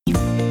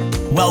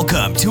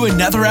Welcome to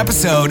another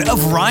episode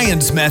of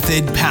Ryan's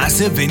Method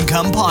Passive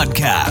Income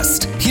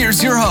Podcast.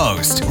 Here's your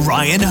host,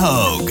 Ryan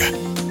Hogue.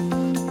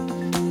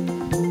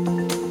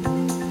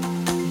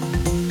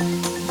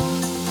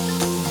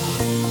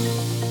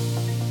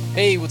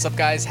 Hey, what's up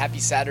guys? Happy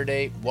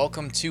Saturday.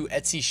 Welcome to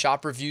Etsy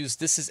Shop Reviews.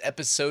 This is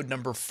episode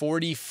number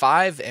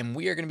 45, and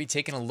we are going to be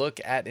taking a look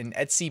at an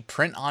Etsy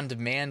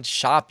print-on-demand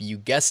shop. You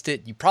guessed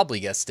it. You probably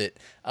guessed it.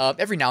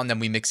 Every now and then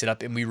we mix it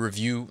up and we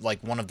review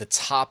like one of the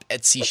top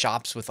Etsy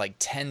shops with like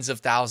tens of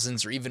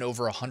thousands or even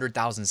over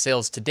 100,000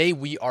 sales. Today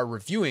we are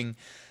reviewing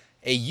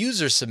a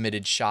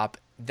user-submitted shop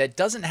that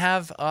doesn't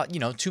have,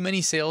 too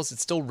many sales.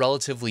 It's still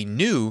relatively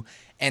new,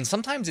 and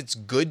sometimes it's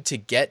good to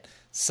get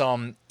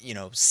some,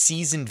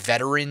 seasoned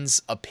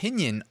veterans'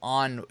 opinion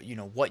on,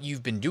 what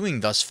you've been doing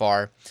thus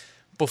far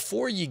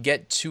before you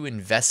get too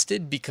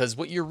invested, because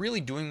what you're really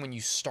doing when you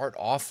start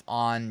off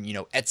on,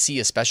 Etsy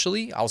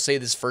especially, I'll say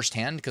this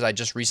firsthand because I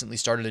just recently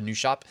started a new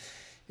shop,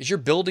 is you're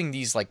building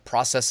these like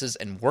processes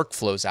and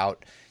workflows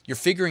out. You're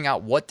figuring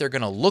out what they're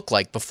going to look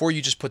like before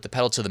you just put the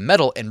pedal to the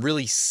metal and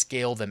really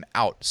scale them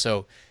out.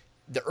 So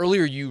the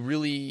earlier you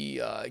really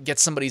get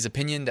somebody's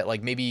opinion that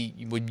like maybe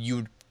you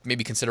would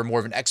maybe consider more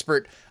of an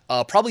expert,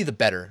 probably the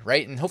better,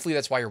 right? And hopefully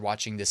that's why you're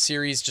watching this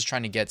series, just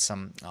trying to get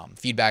some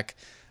feedback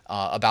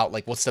about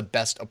like what's the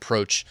best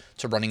approach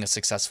to running a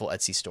successful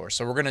Etsy store.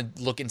 So we're going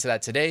to look into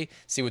that today,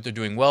 see what they're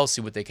doing well,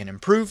 see what they can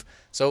improve.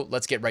 So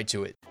let's get right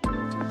to it.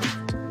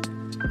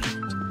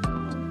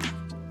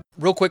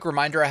 Real quick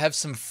reminder, I have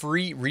some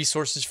free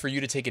resources for you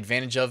to take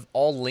advantage of,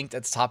 all linked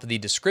at the top of the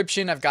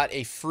description. I've got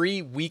a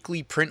free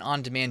weekly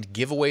print-on-demand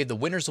giveaway. The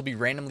winners will be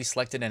randomly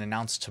selected and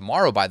announced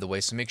tomorrow, by the way,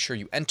 so make sure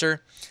you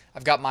enter.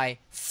 I've got my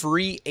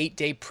free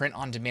 8-day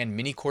print-on-demand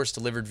mini course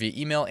delivered via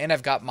email, and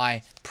I've got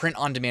my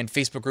print-on-demand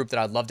Facebook group that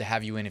I'd love to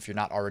have you in if you're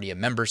not already a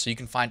member, so you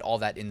can find all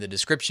that in the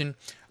description.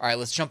 All right,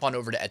 let's jump on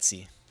over to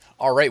Etsy.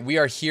 All right, we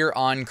are here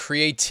on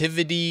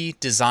Creativity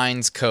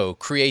Designs Co.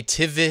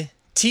 Creativity.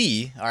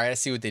 All right, I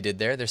see what they did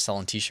there. They're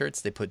selling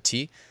t-shirts. They put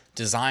T.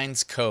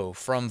 Designs Co.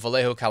 from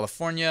Vallejo,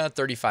 California,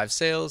 35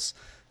 sales.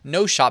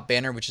 No shop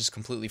banner, which is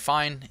completely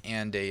fine,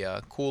 and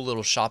a cool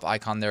little shop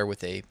icon there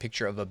with a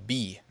picture of a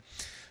bee.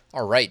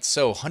 All right,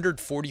 so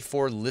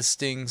 144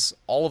 listings.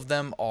 All of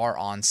them are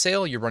on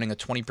sale. You're running a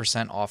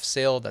 20% off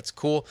sale. That's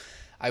cool.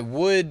 I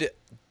would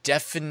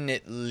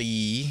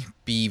definitely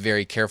be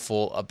very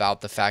careful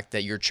about the fact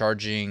that you're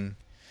charging...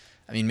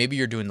 maybe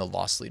you're doing the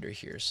loss leader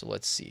here. So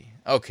let's see.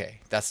 Okay,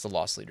 that's the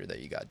loss leader that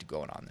you got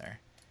going on there.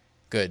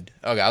 Good.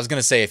 Okay, I was going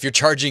to say, if you're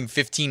charging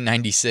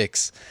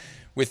 $15.96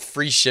 with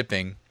free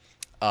shipping,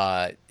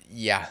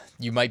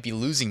 you might be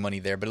losing money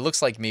there. But it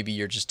looks like maybe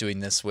you're just doing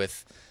this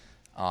with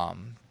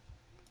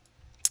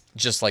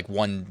just like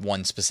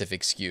one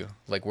specific SKU,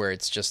 like where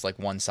it's just like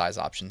one size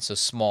option. So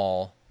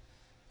small,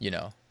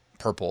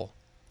 purple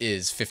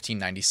is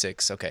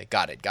 $15.96. Okay,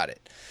 got it.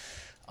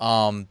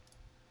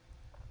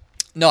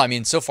 No,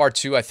 so far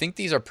too, I think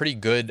these are pretty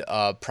good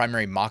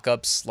primary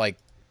mock-ups. Like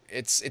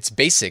it's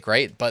basic,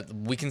 right? But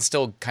we can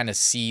still kind of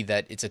see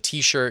that it's a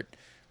t-shirt.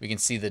 We can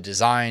see the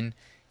design,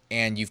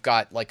 and you've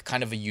got like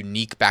kind of a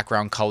unique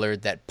background color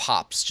that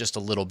pops just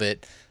a little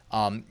bit.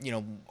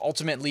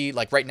 Ultimately,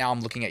 like right now I'm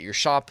looking at your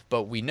shop,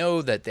 but we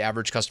know that the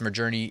average customer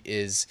journey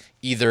is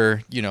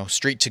either,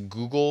 straight to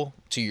Google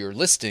to your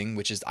listing,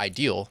 which is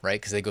ideal,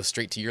 right? Because they go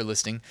straight to your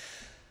listing.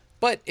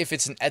 But if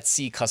it's an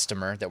Etsy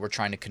customer that we're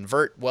trying to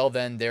convert, well,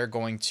 then they're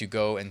going to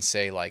go and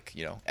say like,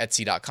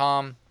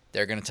 Etsy.com.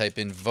 They're going to type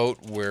in vote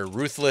we're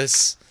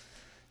ruthless.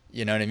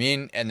 You know what I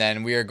mean? And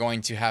then we are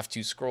going to have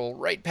to scroll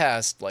right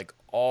past like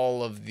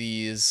all of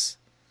these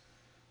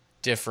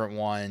different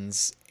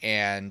ones.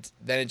 And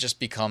then it just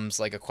becomes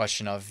like a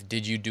question of,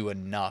 did you do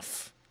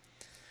enough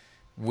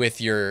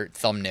with your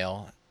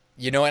thumbnail?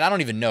 And I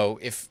don't even know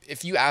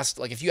if you asked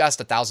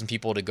 1,000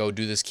 people to go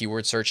do this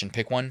keyword search and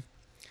pick one,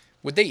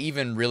 would they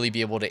even really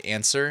be able to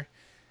answer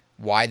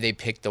why they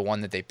picked the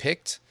one that they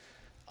picked?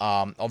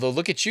 Although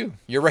look at you.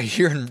 You're right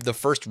here in the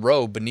first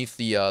row beneath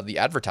the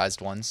advertised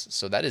ones.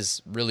 So that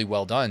is really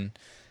well done.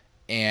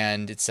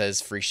 And it says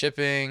free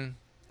shipping.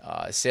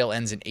 Sale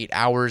ends in 8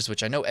 hours,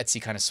 which I know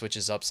Etsy kind of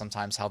switches up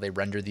sometimes how they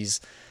render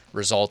these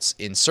results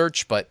in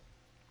search. But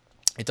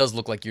it does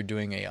look like you're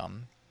doing a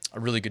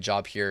really good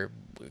job here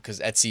because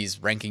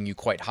Etsy's ranking you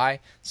quite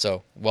high.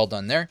 So well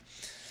done there.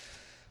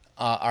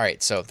 All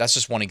right, so that's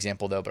just one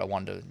example though, but I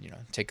wanted to,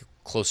 take a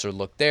closer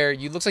look there.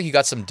 Looks like you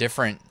got some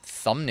different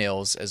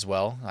thumbnails as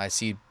well. I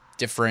see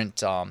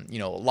different, a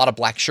lot of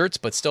black shirts,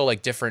 but still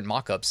like different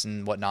mock-ups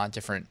and whatnot,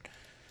 different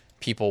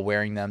people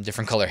wearing them,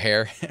 different color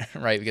hair,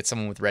 right? We get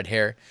someone with red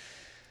hair.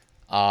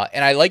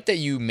 And I like that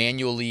you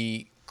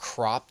manually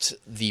cropped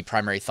the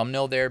primary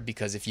thumbnail there,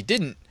 because if you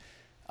didn't,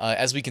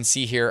 as we can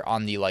see here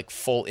on the like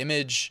full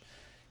image,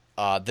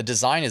 the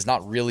design is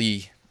not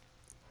really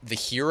the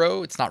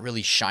hero. It's not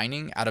really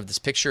shining out of this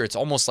picture. It's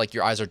almost like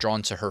your eyes are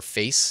drawn to her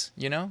face,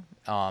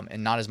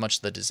 and not as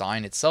much the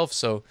design itself.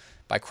 So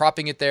by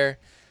cropping it there,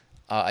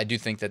 I do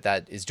think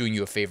that is doing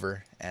you a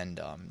favor, and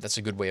that's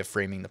a good way of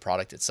framing the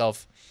product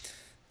itself.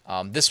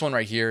 This one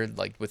right here,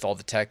 like with all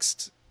the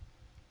text,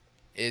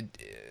 it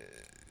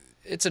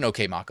it's an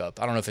okay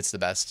mock-up. I don't know if it's the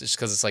best, just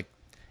because it's like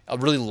a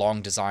really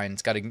long design.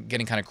 It's getting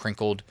kind of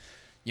crinkled.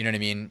 You know what I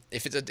mean?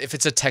 If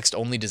it's a text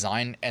only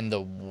design and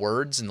the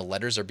words and the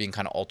letters are being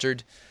kind of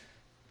altered,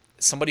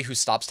 somebody who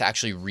stops to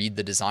actually read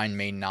the design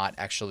may not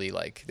actually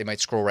like, they might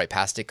scroll right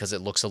past it because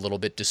it looks a little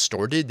bit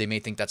distorted. They may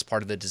think that's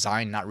part of the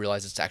design, not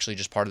realize it's actually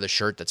just part of the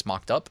shirt that's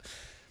mocked up.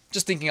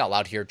 Just thinking out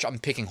loud here, I'm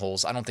picking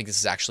holes. I don't think this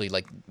is actually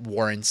like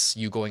warrants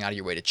you going out of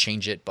your way to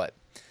change it, but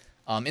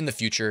in the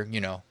future,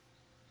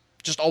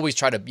 just always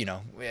try to,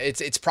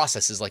 it's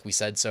processes like we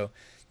said, so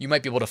you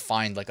might be able to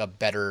find like a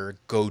better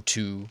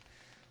go-to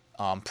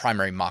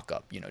primary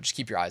mock-up. Just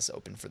keep your eyes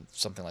open for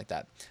something like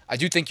that. I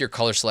do think your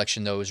color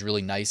selection though is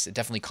really nice. It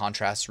definitely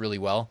contrasts really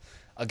well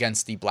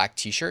against the black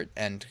t-shirt,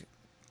 and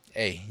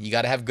hey, you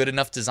got to have good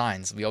enough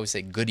designs. We always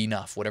say good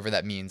enough, whatever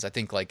that means. I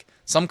think like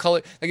some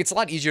color, like it's a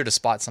lot easier to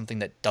spot something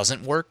that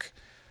doesn't work,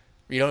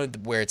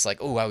 where it's like,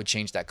 oh, I would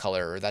change that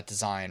color or that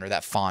design or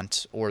that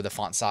font or the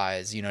font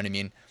size, you know what I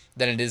mean,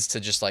 than it is to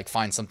just like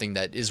find something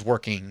that is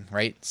working,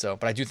 right? So,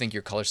 but I do think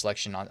your color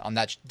selection on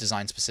that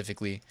design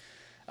specifically,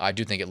 I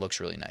do think it looks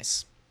really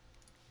nice.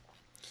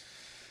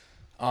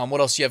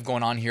 What else do you have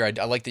going on here?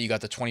 I like that you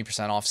got the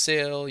 20% off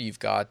sale. You've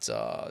got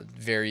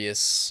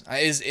various...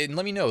 and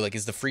let me know, like,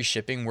 is the free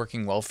shipping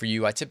working well for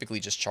you? I typically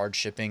just charge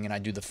shipping, and I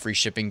do the free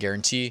shipping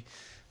guarantee.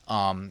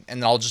 And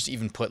then I'll just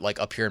even put, like,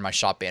 up here in my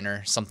shop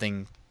banner,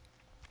 something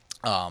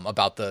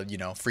about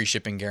the, free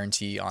shipping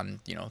guarantee on,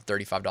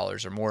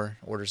 $35 or more,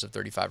 orders of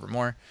 $35 or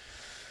more.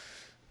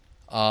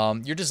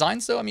 Your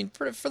designs, though, I mean,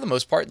 for the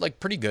most part, like,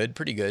 pretty good.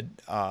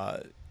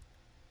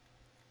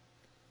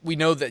 We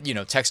know that,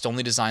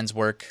 text-only designs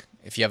work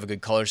if you have a good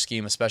color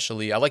scheme,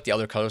 especially. I like the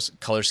other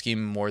color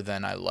scheme more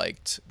than I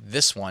liked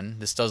this one.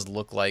 This does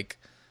look like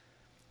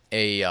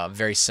a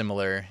very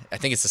similar, I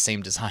think it's the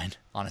same design,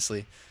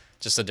 honestly,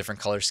 just a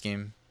different color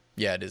scheme.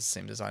 Yeah, it is the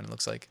same design, it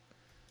looks like.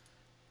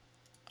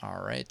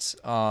 All right.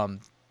 I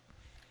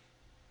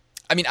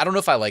mean, I don't know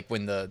if I like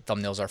when the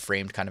thumbnails are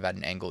framed kind of at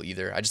an angle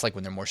either. I just like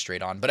when they're more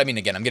straight on. But I mean,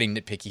 again, I'm getting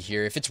nitpicky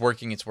here. If it's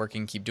working, it's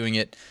working. Keep doing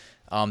it.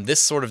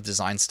 This sort of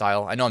design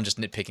style, I know I'm just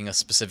nitpicking a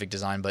specific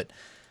design, but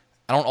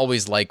I don't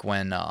always like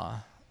when,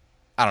 I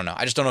don't know.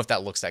 I just don't know if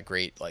that looks that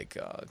great, like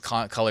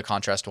color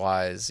contrast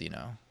wise,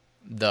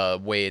 the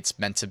way it's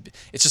meant to be.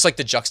 It's just like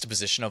the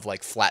juxtaposition of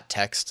like flat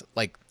text.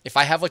 Like if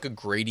I have like a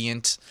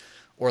gradient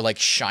or like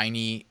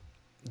shiny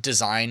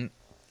design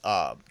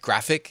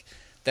graphic,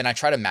 then I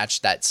try to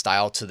match that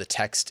style to the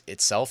text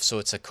itself, so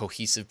it's a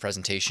cohesive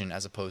presentation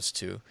as opposed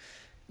to,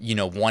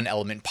 one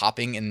element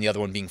popping and the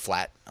other one being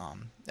flat.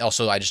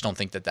 Also, I just don't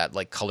think that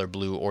like color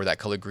blue or that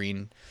color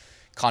green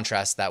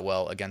contrasts that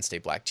well against a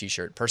black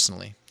t-shirt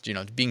personally,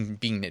 being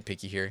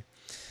nitpicky here.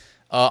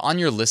 On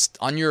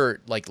your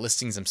like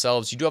listings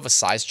themselves, you do have a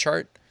size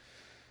chart.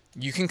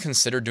 You can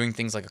consider doing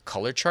things like a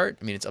color chart.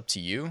 I mean, it's up to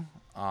you.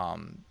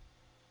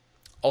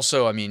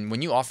 Also, I mean,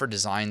 when you offer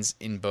designs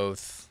in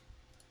both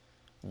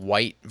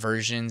white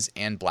versions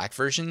and black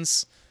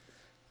versions,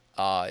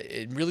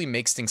 it really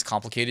makes things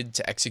complicated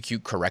to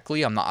execute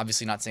correctly. I'm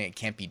obviously not saying it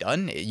can't be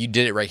done. You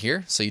did it right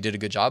here, so you did a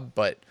good job.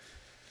 But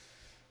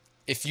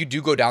if you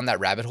do go down that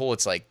rabbit hole,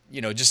 it's like,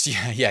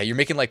 you're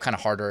making life kind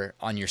of harder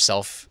on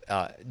yourself,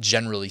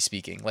 generally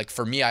speaking. Like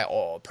for me,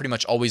 I pretty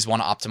much always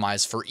want to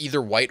optimize for either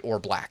white or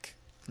black.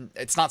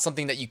 It's not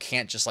something that you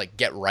can't just like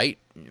get right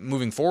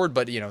moving forward,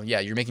 but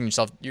you're making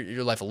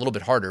your life a little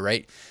bit harder,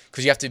 right?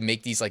 Because you have to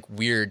make these like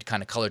weird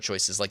kind of color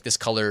choices, like this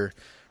color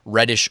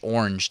reddish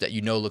orange that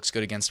looks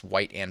good against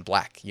white and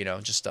black.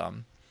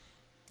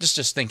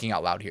 Just thinking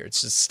out loud here.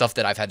 It's just stuff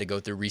that I've had to go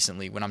through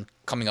recently when I'm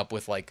coming up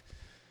with like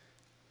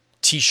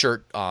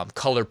t-shirt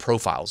color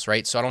profiles,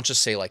 right? So I don't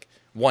just say like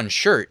one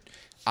shirt.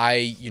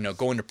 I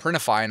go into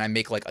Printify and I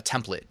make like a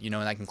template, and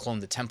I can clone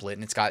the template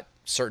and it's got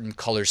certain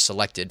colors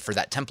selected for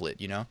that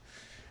template,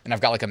 and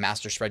I've got like a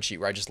master spreadsheet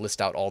where I just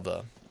list out all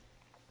the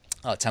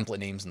template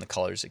names and the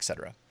colors,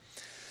 etc.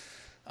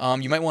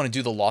 You might want to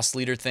do the loss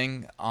leader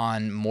thing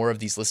on more of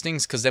these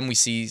listings, because then we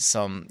see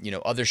some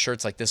other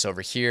shirts like this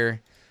over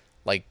here,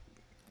 like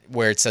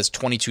where it says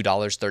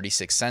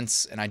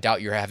 $22.36, and I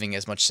doubt you're having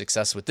as much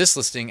success with this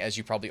listing as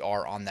you probably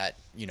are on that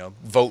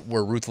Vote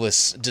We're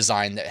Ruthless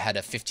design that had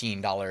a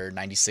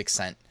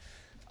 $15.96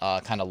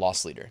 kind of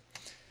loss leader.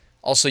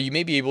 Also, you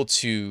may be able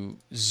to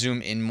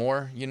zoom in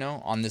more,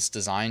 on this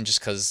design, just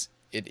because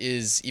it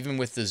is, even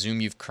with the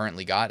zoom you've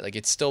currently got, like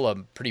it's still a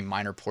pretty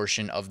minor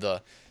portion of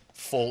the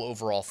full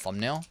overall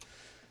thumbnail.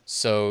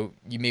 So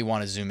you may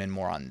want to zoom in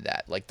more on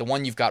that. Like the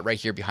one you've got right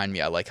here behind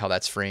me, I like how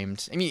that's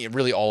framed. I mean,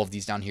 really all of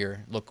these down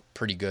here look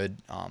pretty good.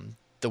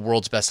 The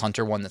World's Best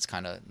Hunter one, that's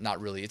kind of not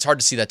really, it's hard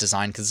to see that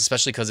design,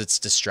 especially because it's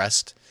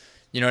distressed.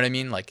 You know what I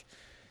mean? Like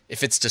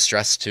if it's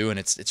distressed too and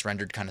it's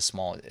rendered kind of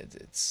small,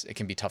 it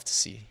can be tough to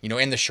see,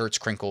 and the shirt's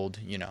crinkled,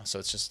 so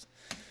it's just,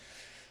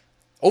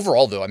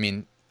 overall though, I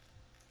mean,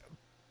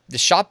 the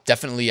shop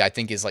definitely I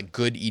think is like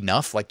good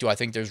enough. Like, do I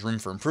think there's room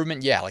for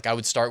improvement? Yeah. Like I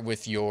would start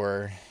with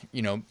your,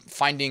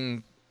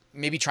 finding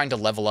maybe trying to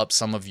level up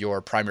some of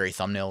your primary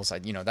thumbnails.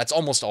 That's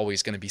almost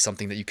always going to be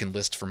something that you can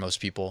list for most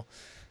people.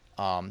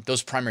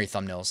 Those primary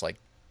thumbnails like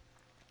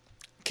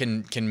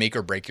can make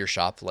or break your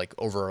shop like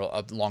over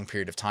a long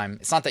period of time.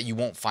 It's not that you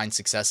won't find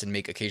success and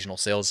make occasional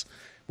sales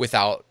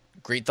without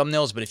great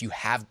thumbnails, but if you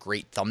have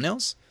great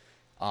thumbnails,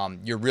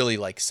 you're really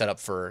like set up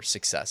for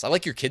success. I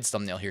like your kid's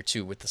thumbnail here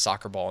too with the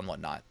soccer ball and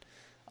whatnot.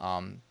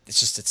 It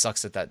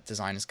sucks that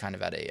design is kind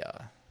of at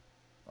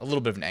a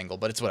little bit of an angle,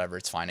 but it's whatever.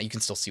 It's fine. You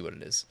can still see what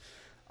it is.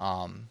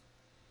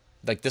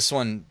 Like this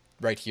one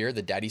right here,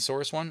 the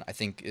Daddysaurus one, I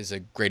think is a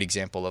great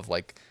example of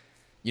like,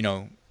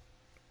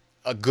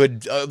 a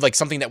good, like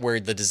something that where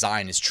the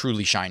design is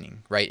truly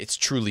shining, right? It's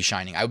truly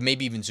shining. I would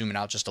maybe even zoom it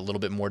out just a little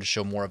bit more to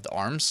show more of the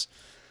arms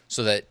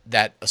so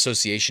that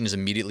association is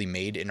immediately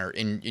made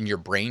in your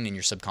brain, in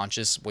your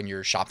subconscious when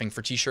you're shopping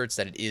for t-shirts,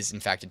 that it is in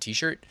fact a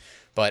t-shirt.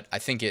 But I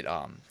think it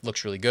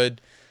looks really good.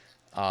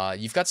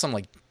 You've got some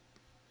like,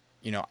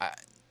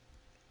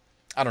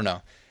 I don't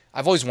know.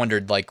 I've always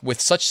wondered, like,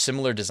 with such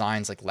similar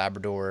designs like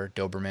Labrador,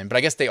 Doberman, but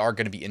I guess they are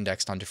going to be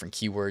indexed on different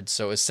keywords.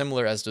 So as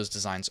similar as those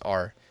designs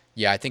are,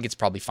 yeah, I think it's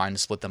probably fine to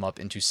split them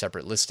up into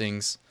separate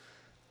listings.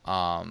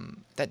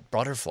 That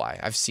butterfly,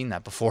 I've seen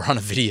that before on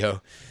a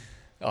video.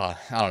 I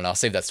don't know. I'll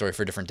save that story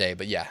for a different day.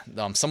 But yeah,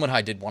 someone who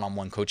I did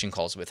one-on-one coaching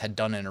calls with had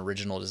done an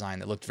original design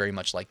that looked very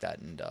much like that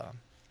and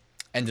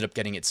ended up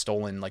getting it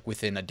stolen like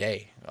within a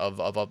day of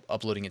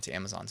uploading it to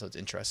Amazon. So it's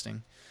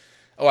interesting.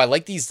 Oh, I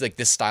like these, like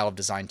this style of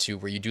design too,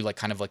 where you do like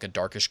kind of like a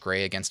darkish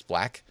gray against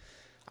black.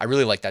 I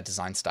really like that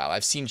design style.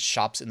 I've seen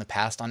shops in the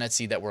past on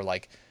Etsy that were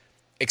like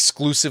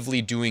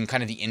exclusively doing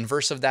kind of the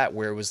inverse of that,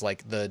 where it was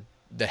like the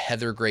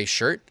heather gray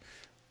shirt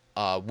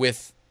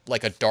with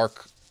like a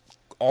dark,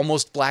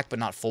 almost black, but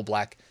not full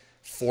black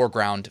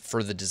foreground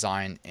for the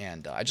design.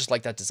 And I just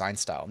like that design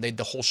style.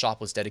 The whole shop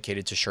was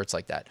dedicated to shirts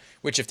like that,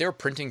 which if they were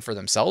printing for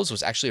themselves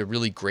was actually a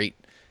really great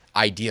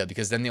idea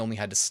because then they only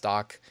had to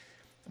stock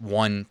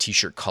one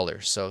t-shirt color.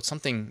 So it's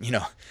something,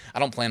 I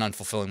don't plan on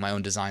fulfilling my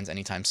own designs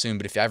anytime soon,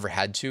 but if I ever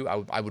had to,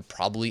 I would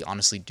probably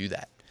honestly do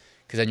that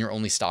because then you're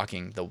only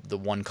stocking the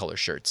one color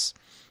shirts.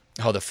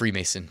 Oh, the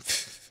Freemason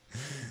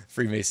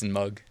Freemason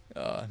mug.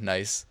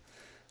 Nice.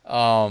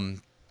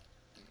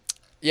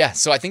 Yeah,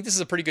 so I think this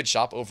is a pretty good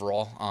shop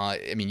overall.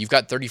 I mean, you've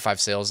got 35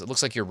 sales. It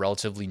looks like you're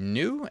relatively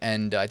new,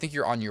 and I think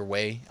you're on your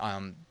way.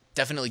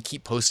 Definitely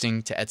keep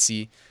posting to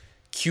Etsy.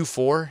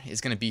 Q4 is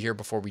going to be here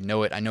before we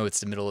know it. I know it's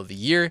the middle of the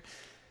year,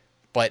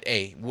 but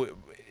hey,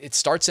 it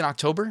starts in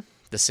October.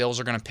 The sales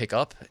are going to pick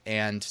up,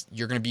 and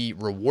you're going to be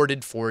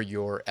rewarded for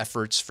your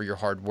efforts, for your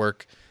hard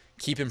work.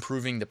 Keep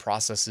improving the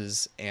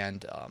processes,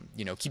 and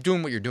keep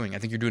doing what you're doing. I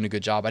think you're doing a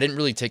good job. I didn't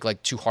really take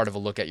like too hard of a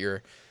look at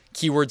your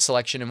keyword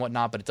selection and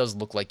whatnot, but it does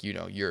look like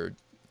you're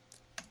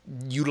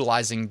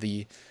utilizing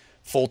the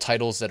full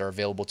titles that are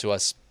available to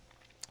us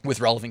with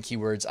relevant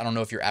keywords. I don't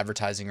know if you're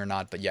advertising or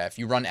not, but yeah, if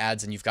you run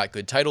ads and you've got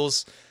good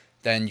titles,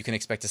 then you can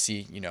expect to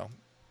see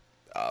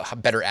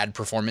better ad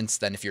performance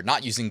than if you're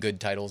not using good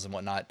titles and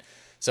whatnot.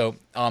 So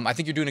I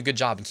think you're doing a good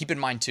job. And keep in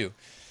mind too,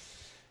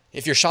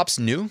 if your shop's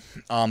new,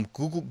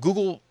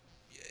 Google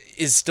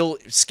is still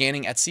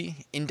scanning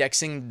Etsy,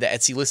 indexing the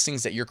Etsy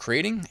listings that you're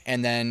creating.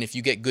 And then if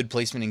you get good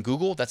placement in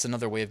Google, that's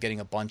another way of getting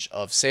a bunch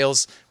of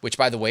sales, which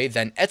by the way,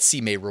 then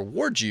Etsy may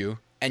reward you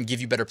and give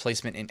you better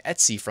placement in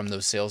Etsy from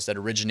those sales that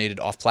originated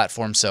off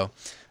platform. So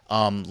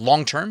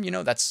long term,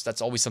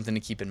 that's always something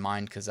to keep in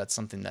mind because that's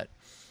something that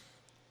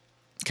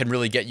can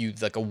really get you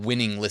like a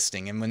winning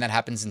listing. And when that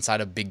happens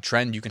inside a big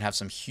trend, you can have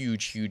some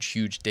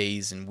huge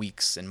days and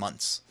weeks and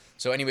months.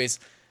 So anyways,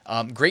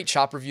 great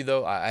shop review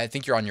though. I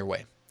think you're on your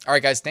way. All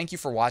right, guys, thank you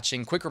for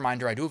watching. Quick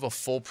reminder, I do have a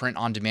full print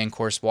on demand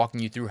course walking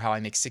you through how I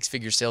make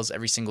six-figure sales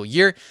every single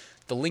year.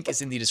 The link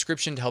is in the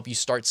description to help you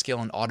start, scale,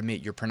 and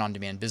automate your print on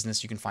demand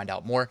business. You can find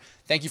out more.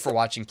 Thank you for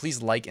watching.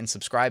 Please like and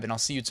subscribe, and I'll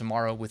see you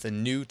tomorrow with a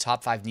new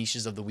top 5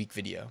 niches of the week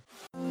video.